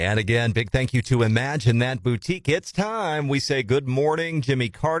And again, big thank you to Imagine That Boutique. It's time. We say good morning, Jimmy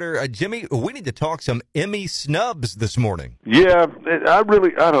Carter. Jimmy, we need to talk some Emmy snubs this morning. Yeah, I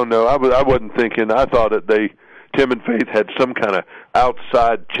don't know. I wasn't thinking. I thought that Tim and Faith had some kind of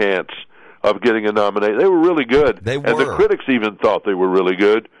outside chance of getting a nomination. They were really good. They were. And the critics even thought they were really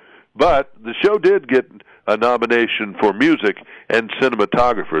good. But the show did get a nomination for music and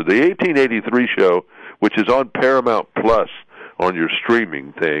cinematographer. The 1883 show, which is on Paramount Plus on your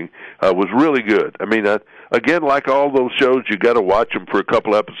streaming thing, was really good. I mean, again, like all those shows, you got to watch them for a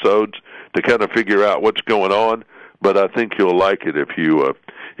couple episodes to kind of figure out what's going on. But I think you'll like it if you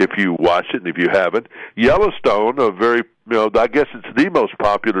watch it, and if you haven't. Yellowstone, I guess it's the most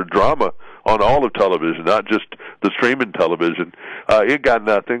popular drama on all of television, not just the streaming television. It got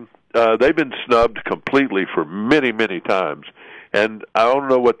nothing. They've been snubbed completely for many, many times, and I don't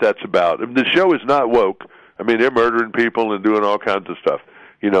know what that's about. The show is not woke. I mean, they're murdering people and doing all kinds of stuff,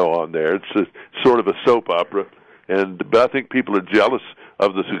 on there. It's sort of a soap opera, but I think people are jealous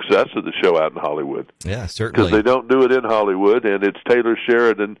of the success of the show out in Hollywood. Yeah, certainly. Because they don't do it in Hollywood, and it's Taylor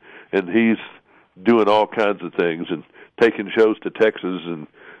Sheridan, and he's doing all kinds of things and taking shows to Texas and,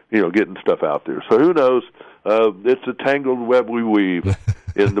 getting stuff out there. So who knows? It's a tangled web we weave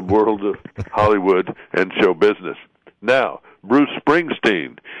in the world of Hollywood and show business. Now, Bruce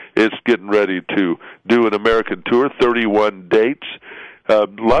Springsteen is getting ready to do an American tour, 31 dates. A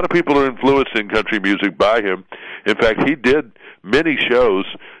lot of people are influencing country music by him. In fact, he did many shows,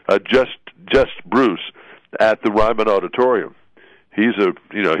 just Bruce, at the Ryman Auditorium. He's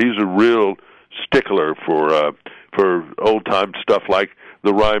a real stickler for old time stuff like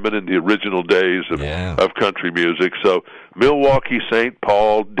the Ryman in the original days of country music. So Milwaukee, St.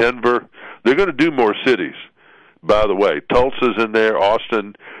 Paul, Denver, they're going to do more cities. By the way, Tulsa's in there,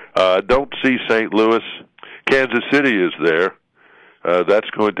 Austin. Don't see St. Louis. Kansas City is there. That's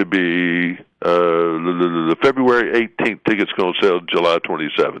going to be the February 18th. Tickets going to sell July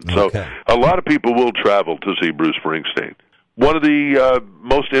 27th. Okay. So a lot of people will travel to see Bruce Springsteen. One of the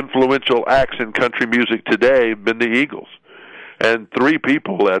most influential acts in country music today have been the Eagles. And 3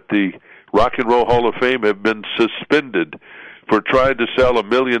 people at the Rock and Roll Hall of Fame have been suspended for trying to sell $1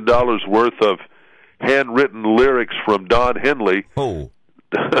 million worth of handwritten lyrics from Don Henley to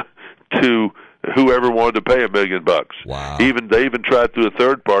whoever wanted to pay $1 million. Wow. They even tried through a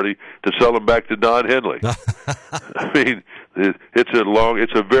third party to sell them back to Don Henley. I mean,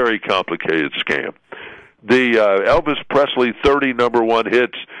 it's a very complicated scam. The Elvis Presley 30 number 1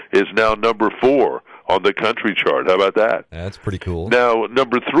 hits is now number 4 on the country chart. How about that? That's pretty cool. Now,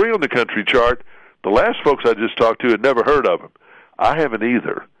 number 3 on the country chart, the last folks I just talked to had never heard of him. I haven't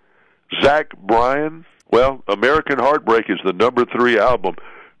either. Zach Bryan, American Heartbreak is the number 3 album,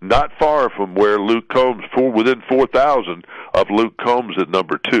 not far from where Luke Combs, within 4,000 of Luke Combs at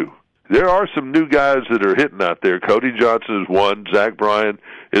number 2. There are some new guys that are hitting out there. Cody Johnson is one. Zach Bryan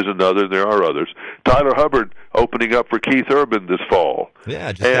is another. There are others. Tyler Hubbard opening up for Keith Urban this fall.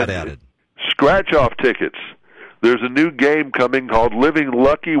 Yeah, just got added. Scratch-off tickets. There's a new game coming called Living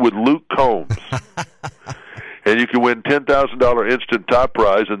Lucky with Luke Combs. And you can win $10,000 instant top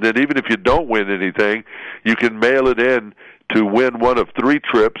prize, and then even if you don't win anything, you can mail it in to win one of 3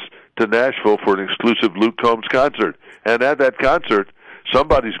 trips to Nashville for an exclusive Luke Combs concert. And at that concert,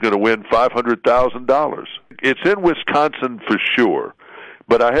 somebody's going to win $500,000. It's in Wisconsin for sure,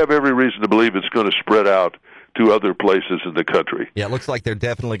 but I have every reason to believe it's going to spread out to other places in the country. Yeah, it looks like they're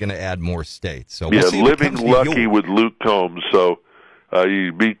definitely going to add more states. So we'll see Living Lucky with Luke Combs. So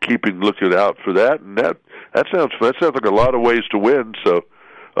you be looking out for that, and that sounds like a lot of ways to win. So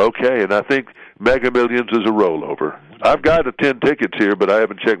okay, and I think Mega Millions is a rollover. I've got 10 tickets here, but I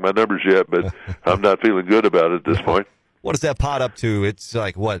haven't checked my numbers yet. But I'm not feeling good about it at this point. What is that pot up to? It's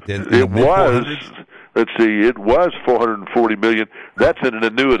like what? It was $440 million. That's in an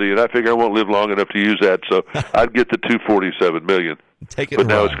annuity, and I figure I won't live long enough to use that, so I'd get the $247 million. Take it. But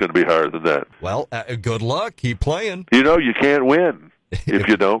now it's going to be higher than that. Well, good luck. Keep playing. You can't win if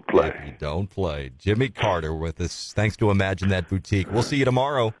you don't play. If you don't play. Jimmy Carter with us. Thanks to Imagine That Boutique. We'll see you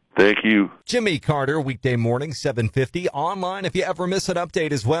tomorrow. Thank you. Jimmy Carter, weekday morning, 7:50. Online, if you ever miss an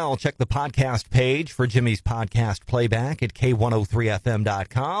update as well, check the podcast page for Jimmy's podcast playback at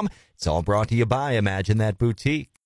K103FM.com. It's all brought to you by Imagine That Boutique.